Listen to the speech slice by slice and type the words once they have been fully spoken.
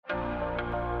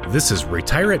This is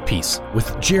Retire at Peace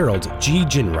with Gerald G.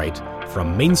 Ginwright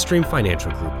from Mainstream Financial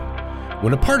Group.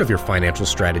 When a part of your financial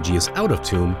strategy is out of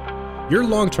tune, your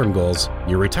long-term goals,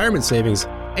 your retirement savings,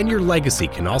 and your legacy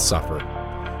can all suffer.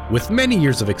 With many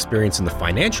years of experience in the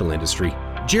financial industry,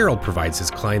 Gerald provides his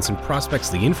clients and prospects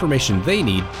the information they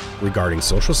need regarding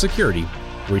Social Security,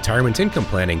 retirement income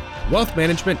planning, wealth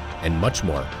management, and much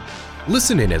more.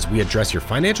 Listen in as we address your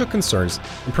financial concerns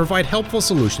and provide helpful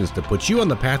solutions to put you on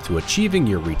the path to achieving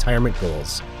your retirement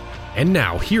goals. And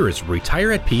now, here is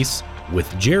Retire at Peace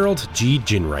with Gerald G.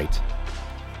 Ginwright.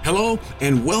 Hello,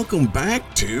 and welcome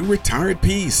back to Retire at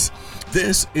Peace.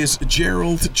 This is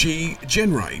Gerald G.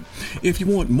 Ginwright. If you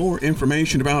want more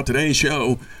information about today's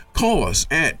show, call us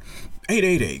at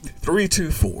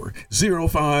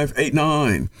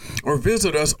 888-324-0589 or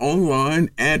visit us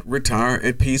online at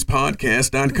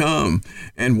retireatpeacepodcast.com.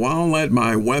 And while at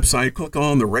my website, click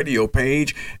on the radio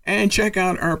page and check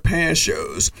out our past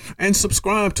shows and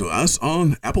subscribe to us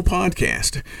on Apple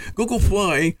Podcast, Google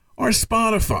Play, or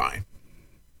Spotify.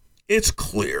 It's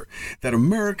clear that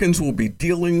Americans will be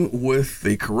dealing with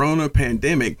the corona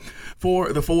pandemic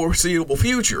for the foreseeable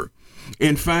future.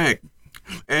 In fact,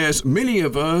 as many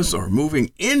of us are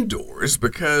moving indoors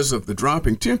because of the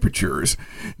dropping temperatures,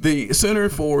 the Center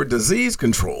for Disease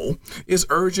Control is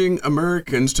urging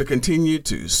Americans to continue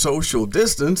to social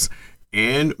distance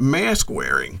and mask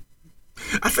wearing.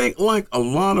 I think, like a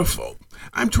lot of folk,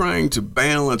 I'm trying to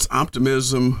balance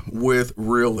optimism with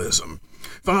realism.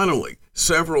 Finally,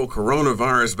 several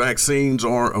coronavirus vaccines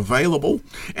are available,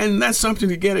 and that's something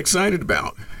to get excited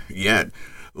about. Yet,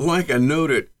 like I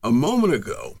noted a moment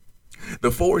ago,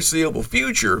 the foreseeable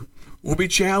future will be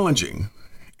challenging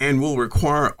and will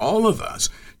require all of us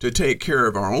to take care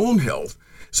of our own health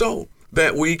so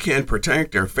that we can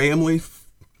protect our family,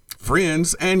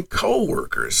 friends, and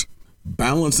co-workers.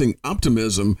 Balancing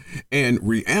optimism and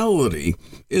reality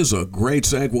is a great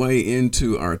segue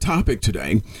into our topic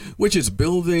today, which is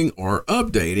building or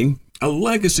updating a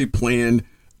legacy plan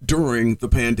during the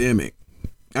pandemic.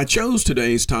 I chose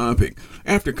today's topic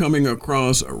after coming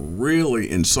across a really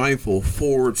insightful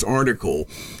Forbes article,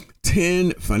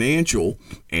 10 Financial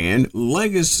and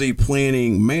Legacy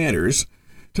Planning Matters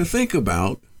to Think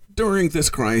About During This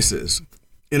Crisis.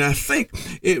 And I think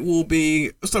it will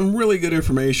be some really good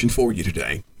information for you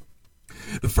today.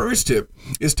 The first tip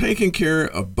is taking care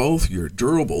of both your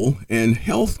durable and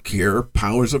healthcare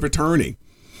powers of attorney.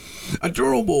 A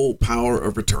durable power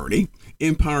of attorney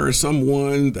empowers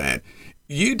someone that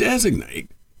you designate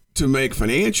to make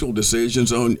financial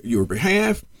decisions on your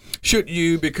behalf should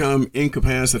you become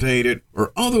incapacitated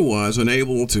or otherwise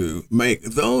unable to make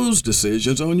those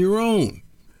decisions on your own.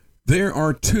 There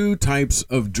are two types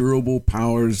of durable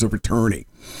powers of attorney.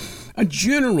 A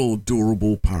general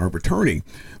durable power of attorney,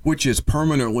 which is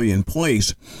permanently in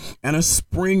place, and a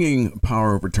springing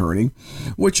power of attorney,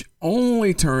 which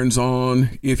only turns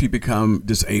on if you become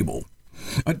disabled.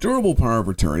 A durable power of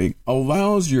attorney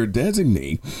allows your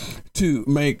designee to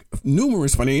make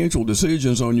numerous financial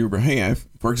decisions on your behalf.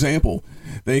 For example,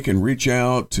 they can reach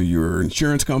out to your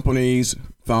insurance companies,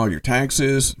 file your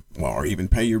taxes, or even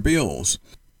pay your bills.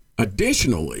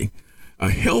 Additionally, a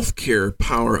healthcare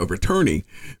power of attorney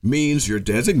means your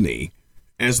designee,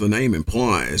 as the name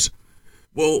implies,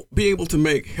 will be able to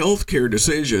make healthcare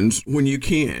decisions when you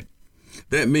can't.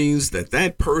 That means that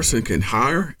that person can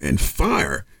hire and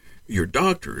fire your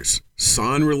doctors,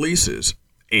 sign releases,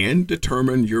 and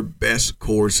determine your best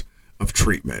course of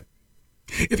treatment.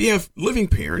 If you have living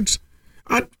parents,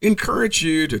 I'd encourage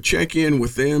you to check in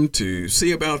with them to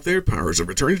see about their powers of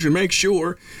attorney to make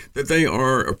sure that they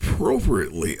are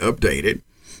appropriately updated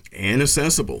and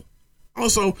accessible.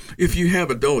 Also, if you have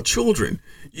adult children,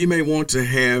 you may want to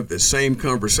have the same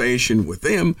conversation with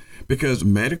them because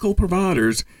medical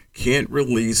providers can't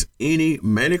release any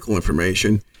medical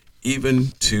information even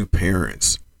to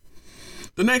parents.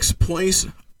 The next place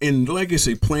in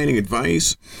legacy planning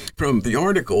advice from the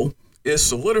article is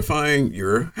solidifying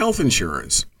your health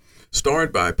insurance.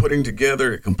 Start by putting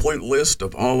together a complete list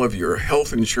of all of your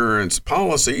health insurance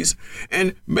policies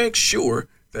and make sure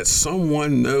that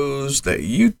someone knows that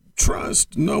you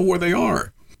trust know where they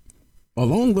are.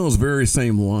 Along those very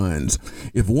same lines,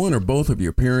 if one or both of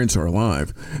your parents are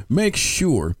alive, make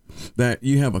sure that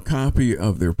you have a copy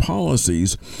of their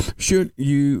policies should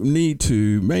you need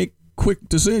to make quick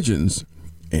decisions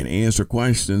and answer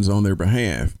questions on their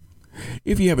behalf.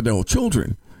 If you have adult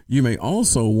children, you may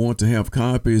also want to have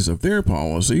copies of their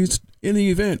policies in the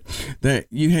event that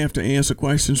you have to answer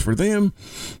questions for them,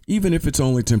 even if it's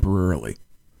only temporarily.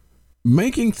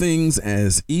 Making things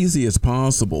as easy as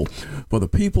possible for the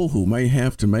people who may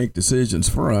have to make decisions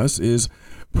for us is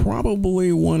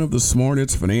probably one of the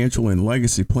smartest financial and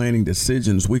legacy planning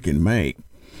decisions we can make.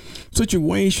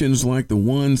 Situations like the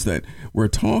ones that we're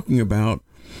talking about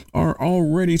are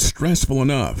already stressful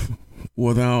enough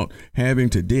without having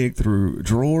to dig through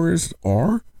drawers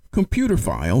or computer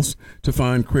files to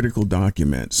find critical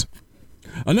documents.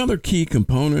 Another key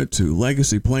component to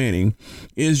legacy planning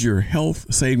is your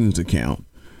health savings account,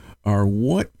 or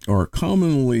what are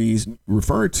commonly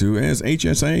referred to as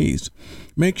HSAs.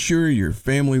 Make sure your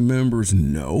family members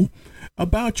know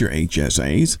about your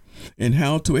HSAs and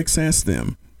how to access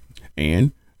them.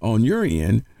 And on your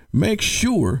end, make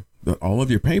sure that all of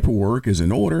your paperwork is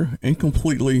in order and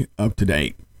completely up to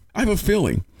date. I have a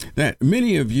feeling that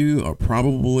many of you are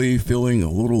probably feeling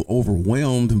a little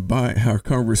overwhelmed by our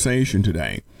conversation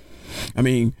today. I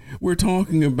mean, we're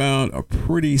talking about a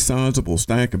pretty sizable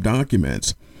stack of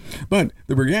documents, but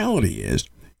the reality is,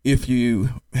 if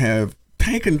you have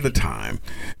taken the time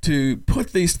to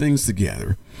put these things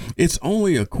together, it's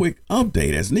only a quick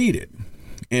update as needed.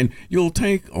 And you'll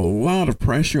take a lot of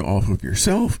pressure off of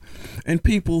yourself and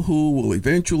people who will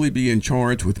eventually be in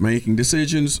charge with making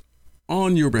decisions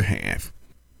on your behalf.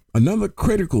 Another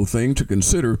critical thing to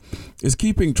consider is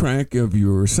keeping track of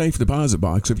your safe deposit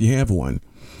box if you have one.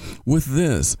 With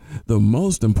this, the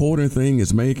most important thing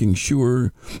is making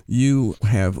sure you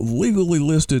have legally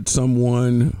listed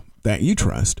someone that you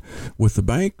trust with the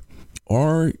bank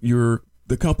or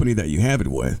the company that you have it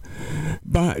with.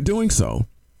 By doing so,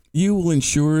 you will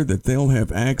ensure that they'll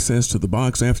have access to the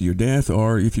box after your death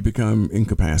or if you become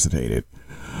incapacitated.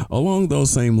 Along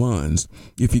those same lines,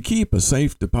 if you keep a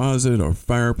safe deposit or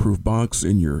fireproof box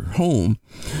in your home,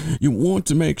 you want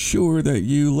to make sure that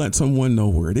you let someone know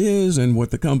where it is and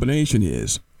what the combination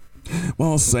is.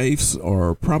 While safes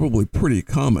are probably pretty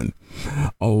common,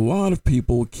 a lot of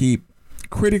people keep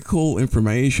critical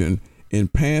information in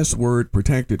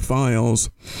password-protected files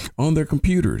on their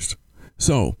computers.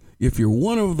 So, if you're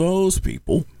one of those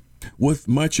people with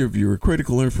much of your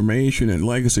critical information and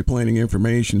legacy planning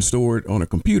information stored on a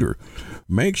computer,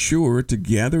 make sure to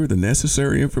gather the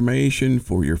necessary information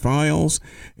for your files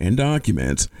and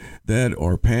documents that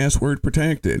are password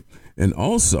protected. And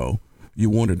also, you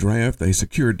want to draft a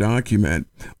secure document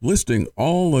listing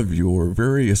all of your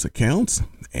various accounts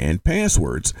and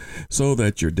passwords so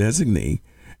that your designee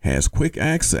has quick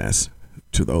access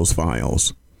to those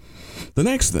files. The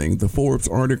next thing the Forbes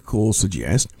article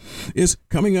suggests is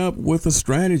coming up with a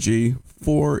strategy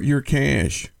for your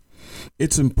cash.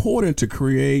 It's important to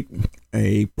create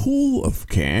a pool of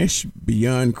cash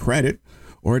beyond credit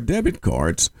or debit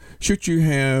cards should you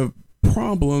have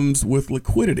problems with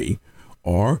liquidity,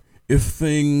 or if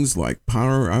things like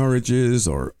power outages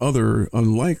or other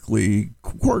unlikely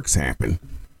quirks happen.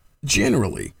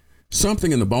 Generally,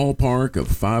 something in the ballpark of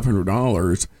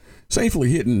 $500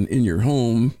 safely hidden in your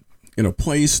home in a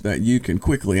place that you can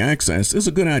quickly access is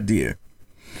a good idea.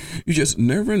 You just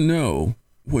never know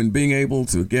when being able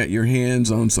to get your hands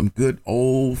on some good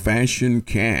old-fashioned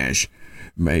cash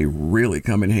may really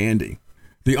come in handy.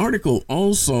 The article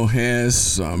also has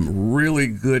some really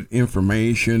good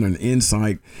information and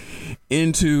insight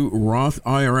into Roth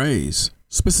IRAs.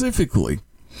 Specifically,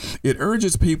 it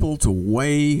urges people to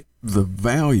weigh the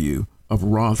value of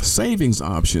Roth savings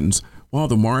options while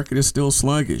the market is still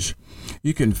sluggish.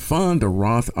 You can fund a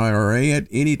Roth IRA at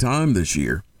any time this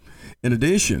year. In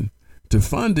addition to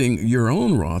funding your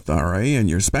own Roth IRA and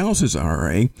your spouse's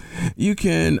IRA, you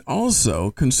can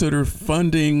also consider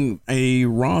funding a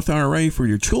Roth IRA for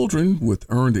your children with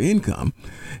earned income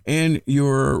and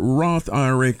your Roth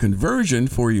IRA conversion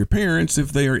for your parents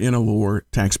if they are in a lower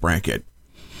tax bracket.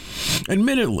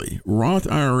 Admittedly,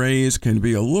 Roth IRAs can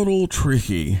be a little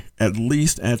tricky, at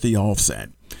least at the offset.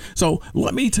 So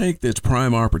let me take this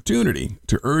prime opportunity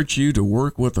to urge you to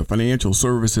work with a financial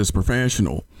services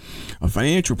professional. A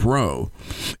financial pro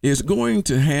is going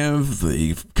to have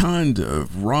the kind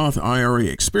of Roth IRA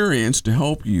experience to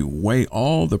help you weigh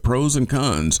all the pros and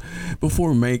cons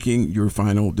before making your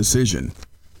final decision.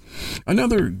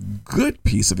 Another good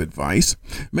piece of advice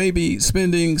may be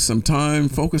spending some time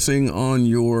focusing on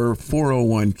your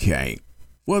 401k,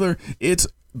 whether it's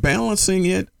balancing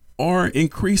it or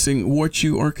increasing what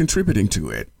you are contributing to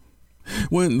it.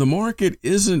 When the market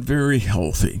isn't very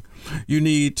healthy, you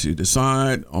need to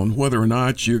decide on whether or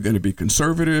not you're going to be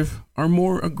conservative or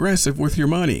more aggressive with your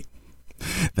money.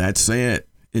 That said,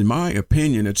 in my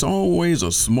opinion, it's always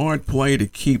a smart play to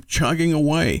keep chugging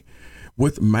away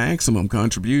with maximum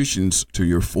contributions to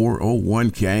your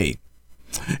 401k.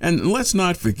 And let's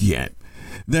not forget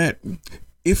that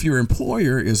if your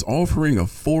employer is offering a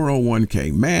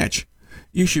 401k match,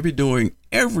 you should be doing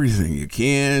everything you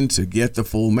can to get the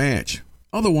full match.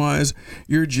 Otherwise,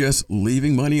 you're just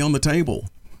leaving money on the table.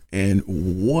 And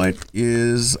what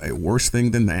is a worse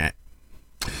thing than that?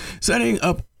 Setting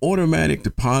up automatic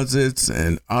deposits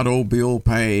and auto bill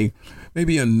pay may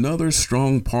be another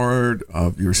strong part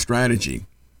of your strategy,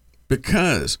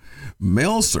 because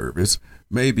mail service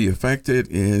may be affected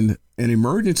in an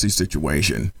emergency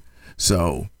situation.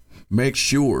 So make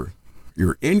sure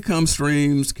your income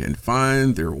streams can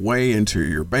find their way into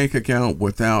your bank account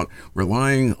without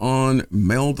relying on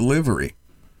mail delivery.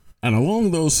 And along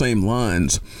those same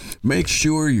lines, make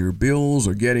sure your bills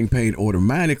are getting paid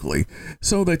automatically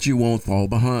so that you won't fall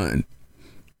behind.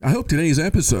 I hope today's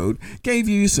episode gave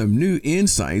you some new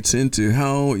insights into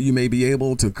how you may be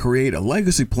able to create a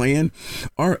legacy plan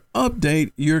or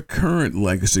update your current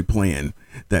legacy plan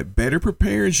that better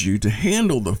prepares you to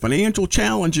handle the financial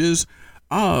challenges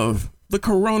of the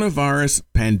coronavirus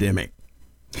pandemic.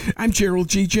 I'm Gerald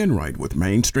G. Ginwright with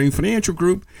Mainstream Financial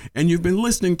Group, and you've been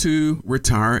listening to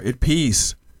Retire at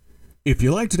Peace. If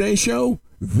you like today's show,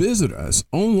 visit us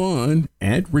online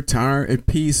at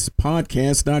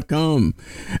retireatpeacepodcast.com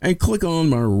and click on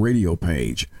my radio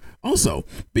page. Also,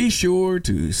 be sure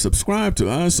to subscribe to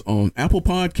us on Apple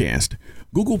Podcast,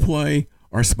 Google Play,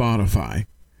 or Spotify.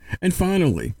 And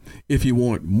finally, if you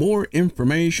want more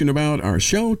information about our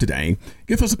show today,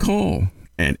 give us a call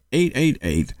at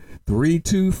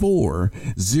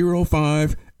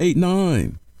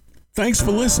 888-324-0589. Thanks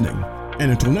for listening,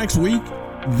 and until next week,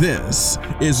 this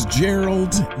is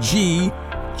Gerald G.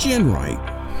 Ginwright.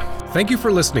 Thank you for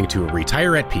listening to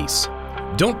Retire at Peace.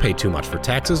 Don't pay too much for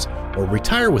taxes or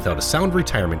retire without a sound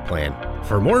retirement plan.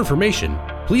 For more information,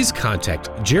 please contact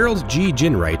Gerald G.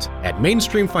 Ginwright at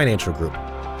Mainstream Financial Group.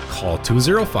 Call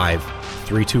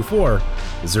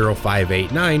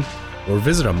 205-324-0589 or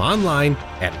visit them online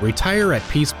at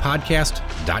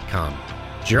retireatpeacepodcast.com.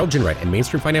 Gerald Ginwright and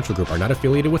Mainstream Financial Group are not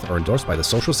affiliated with or endorsed by the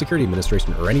Social Security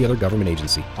Administration or any other government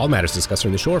agency. All matters discussed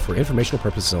during the show are for informational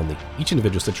purposes only. Each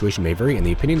individual situation may vary, and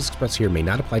the opinions expressed here may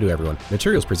not apply to everyone.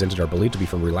 Materials presented are believed to be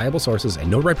from reliable sources, and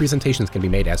no representations can be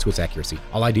made as to its accuracy.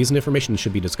 All ideas and information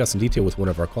should be discussed in detail with one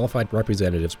of our qualified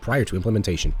representatives prior to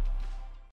implementation.